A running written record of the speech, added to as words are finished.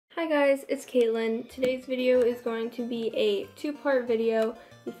Hi guys, it's Caitlin. Today's video is going to be a two-part video.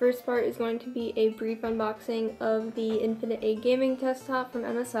 The first part is going to be a brief unboxing of the Infinite A gaming desktop from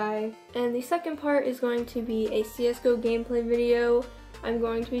MSI. And the second part is going to be a CSGO gameplay video. I'm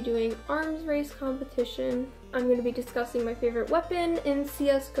going to be doing arms race competition. I'm going to be discussing my favorite weapon in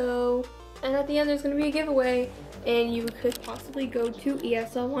CSGO. And at the end there's going to be a giveaway. And you could possibly go to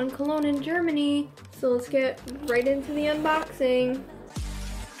ESL One Cologne in Germany. So let's get right into the unboxing.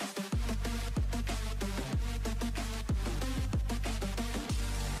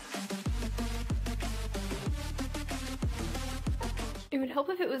 It would help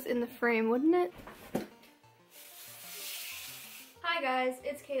if it was in the frame, wouldn't it? Hi guys,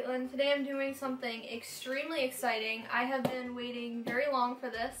 it's Caitlin. Today I'm doing something extremely exciting. I have been waiting very long for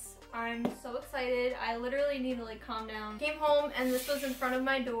this. I'm so excited. I literally need to calm down. Came home and this was in front of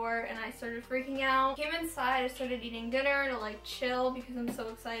my door and I started freaking out. Came inside, I started eating dinner to chill because I'm so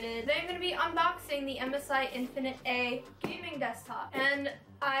excited. Today I'm going to be unboxing the MSI Infinite A gaming desktop. And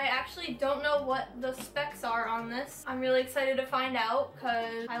I actually don't know what the specs are on this. I'm really excited to find out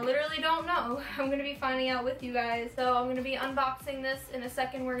because I literally don't know. I'm going to be finding out with you guys. So I'm going to be unboxing this in a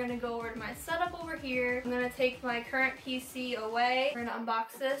second. We're going to go over to my setup over here. I'm going to take my current PC away. We're going to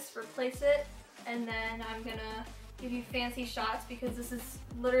unbox this, replace it, and then I'm going to give you fancy shots because this is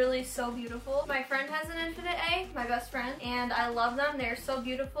literally so beautiful. My friend has an Infinite A, my best friend, and I love them. They're so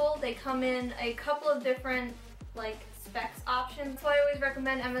beautiful. They come in a couple of different specs options. So I always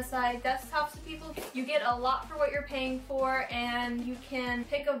recommend MSI desktops to people. You get a lot for what you're paying for and you can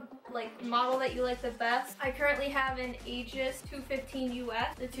pick a model that you like the best. I currently have an Aegis 215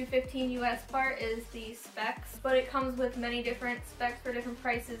 US. The 215 US part is the specs, but it comes with many different specs for different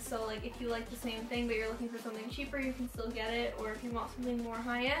prices. So if you like the same thing but you're looking for something cheaper, you can still get it, or if you want something more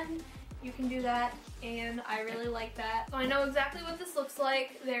high-end, you can do that, and I really like that. So I know exactly what this looks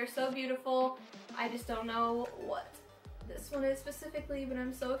like. They're so beautiful. I just don't know what this one is specifically, but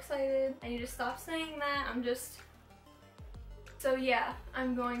I'm so excited. I need to stop saying that. So yeah,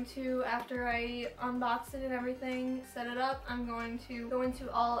 I'm going to, after I unbox it and everything, set it up, I'm going to go into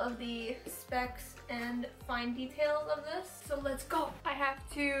all of the specs and fine details of this. So let's go. I have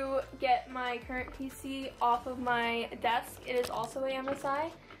to get my current PC off of my desk. It is also a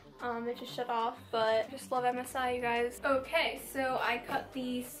MSI. It just shut off, but I just love MSI, you guys. Okay, so I cut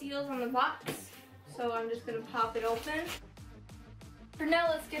the seals on the box. So I'm just gonna pop it open. For now,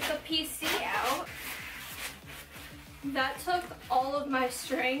 let's get the PC out. That took all of my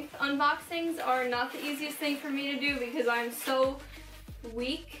strength. Unboxings are not the easiest thing for me to do because I'm so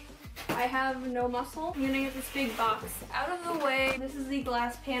weak. I have no muscle. I'm gonna get this big box out of the way. This is the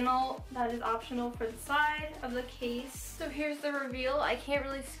glass panel that is optional for the side of the case. So here's the reveal. I can't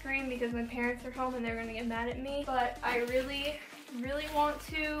really scream because my parents are home and they're gonna get mad at me, but I really want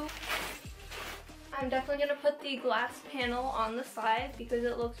to. I'm definitely going to put the glass panel on the side because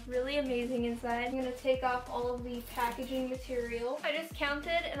it looks really amazing inside. I'm going to take off all of the packaging material. I just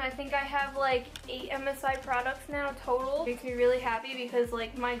counted and I think I have 8 MSI products now total. It makes me really happy because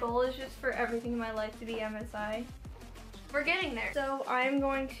my goal is just for everything in my life to be MSI. We're getting there. So I'm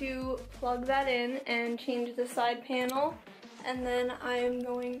going to plug that in and change the side panel, and then I'm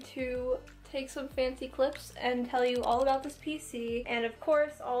going to take some fancy clips and tell you all about this PC. And of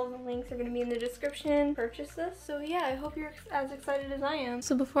course, all of the links are going to be in the description. Purchase this. So yeah, I hope you're as excited as I am.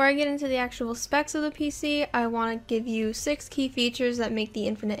 So before I get into the actual specs of the PC, I want to give you 6 key features that make the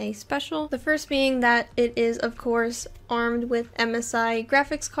Infinite A special. The first being that it is, of course, armed with MSI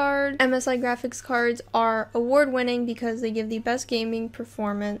graphics card. MSI graphics cards are award-winning because they give the best gaming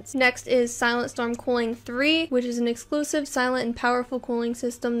performance. Next is Silent Storm Cooling 3, which is an exclusive silent and powerful cooling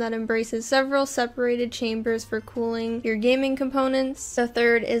system that embraces several separated chambers for cooling your gaming components. The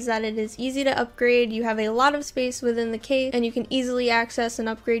third is that it is easy to upgrade. You have a lot of space within the case and you can easily access and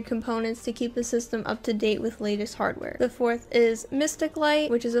upgrade components to keep the system up to date with latest hardware. The fourth is Mystic Light,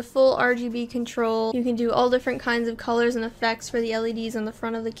 which is a full RGB control. You can do all different kinds of colors and effects for the LEDs on the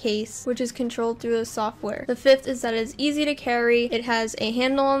front of the case, which is controlled through the software. The fifth is that it's easy to carry. It has a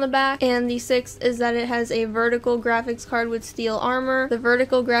handle on the back. And the sixth is that it has a vertical graphics card with steel armor. The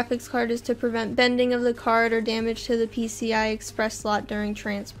vertical graphics card is to prevent bending of the card or damage to the PCI Express slot during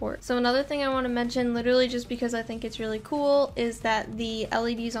transport. So another thing I want to mention, literally just because I think it's really cool, is that the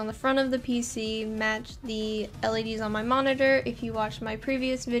LEDs on the front of the PC match the LEDs on my monitor. If you watched my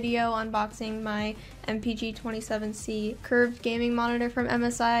previous video unboxing my MPG 27C curved gaming monitor from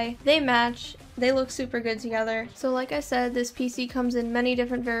MSI, they match, they look super good together. So like I said, this PC comes in many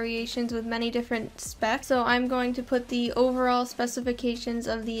different variations with many different specs. So I'm going to put the overall specifications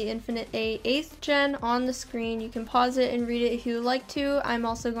of the Infinite A 8th Gen on the screen. You can pause it and read it if you would like to. I'm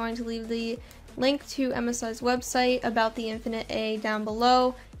also going to leave the link to MSI's website about the Infinite A down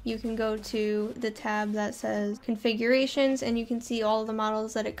below. You can go to the tab that says configurations and you can see all the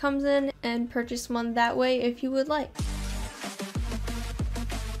models that it comes in and purchase one that way if you would like.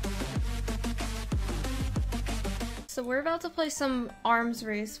 So we're about to play some arms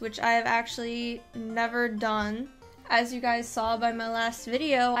race, which I have actually never done. As you guys saw by my last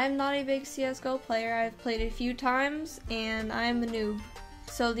video, I'm not a big CSGO player. I've played a few times and I'm a noob.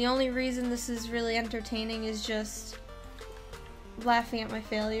 So the only reason this is really entertaining is just laughing at my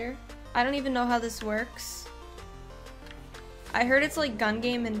failure. I don't even know how this works. I heard it's like gun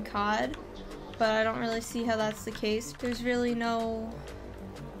game in COD, but I don't really see how that's the case. There's really no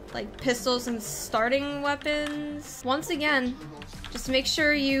like pistols and starting weapons. Once again, just make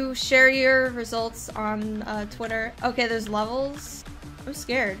sure you share your results on Twitter. Okay, there's levels. I'm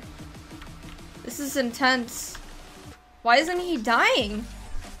scared. This is intense. Why isn't he dying?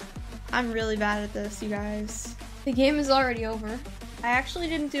 I'm really bad at this, you guys. The game is already over. I actually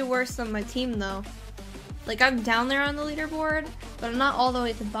didn't do worse than my team though. Like, I'm down there on the leaderboard, but I'm not all the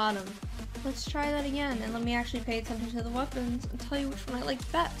way at the bottom. Let's try that again, and let me actually pay attention to the weapons and tell you which one I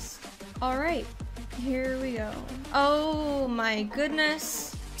like best. Alright, here we go. Oh my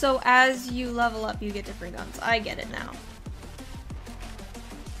goodness. So as you level up, you get different guns. I get it now.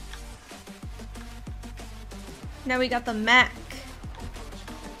 Now we got the Mac.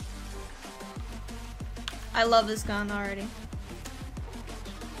 I love this gun already.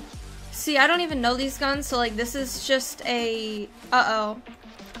 See, I don't even know these guns, so like this is just a... Uh-oh.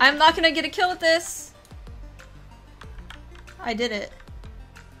 I'm not gonna get a kill with this! I did it.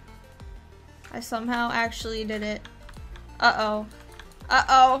 I somehow actually did it. Uh-oh.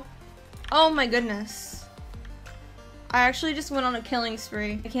 Uh-oh. Oh my goodness. I actually just went on a killing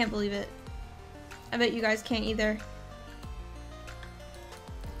spree. I can't believe it. I bet you guys can't either.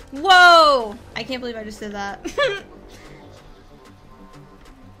 Whoa! I can't believe I just did that.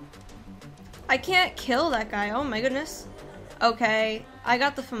 I can't kill that guy. Oh my goodness. Okay, I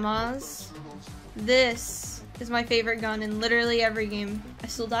got the FAMAS. This is my favorite gun in literally every game. I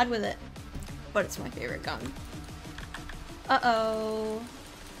still died with it, but it's my favorite gun. Uh-oh.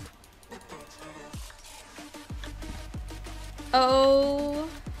 Oh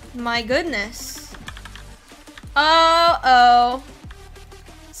my goodness. Uh-oh.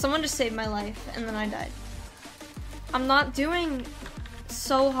 Someone just saved my life, and then I died. I'm not doing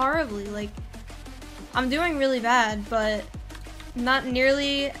so horribly, like, I'm doing really bad, but not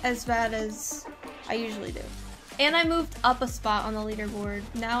nearly as bad as I usually do. And I moved up a spot on the leaderboard.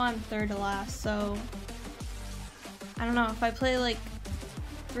 Now I'm third to last, so I don't know, if I play like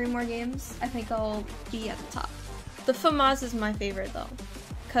 3 more games, I think I'll be at the top. The FAMAS is my favorite though,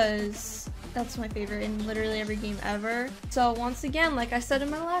 because that's my favorite in literally every game ever. So once again, like I said in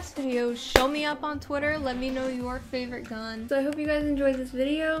my last video, show me up on Twitter, let me know your favorite gun. So I hope you guys enjoyed this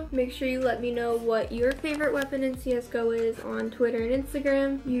video. Make sure you let me know what your favorite weapon in CSGO is on Twitter and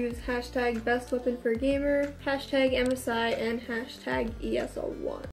Instagram. Use hashtag bestweaponforgamer, hashtag MSI, and hashtag ESL One.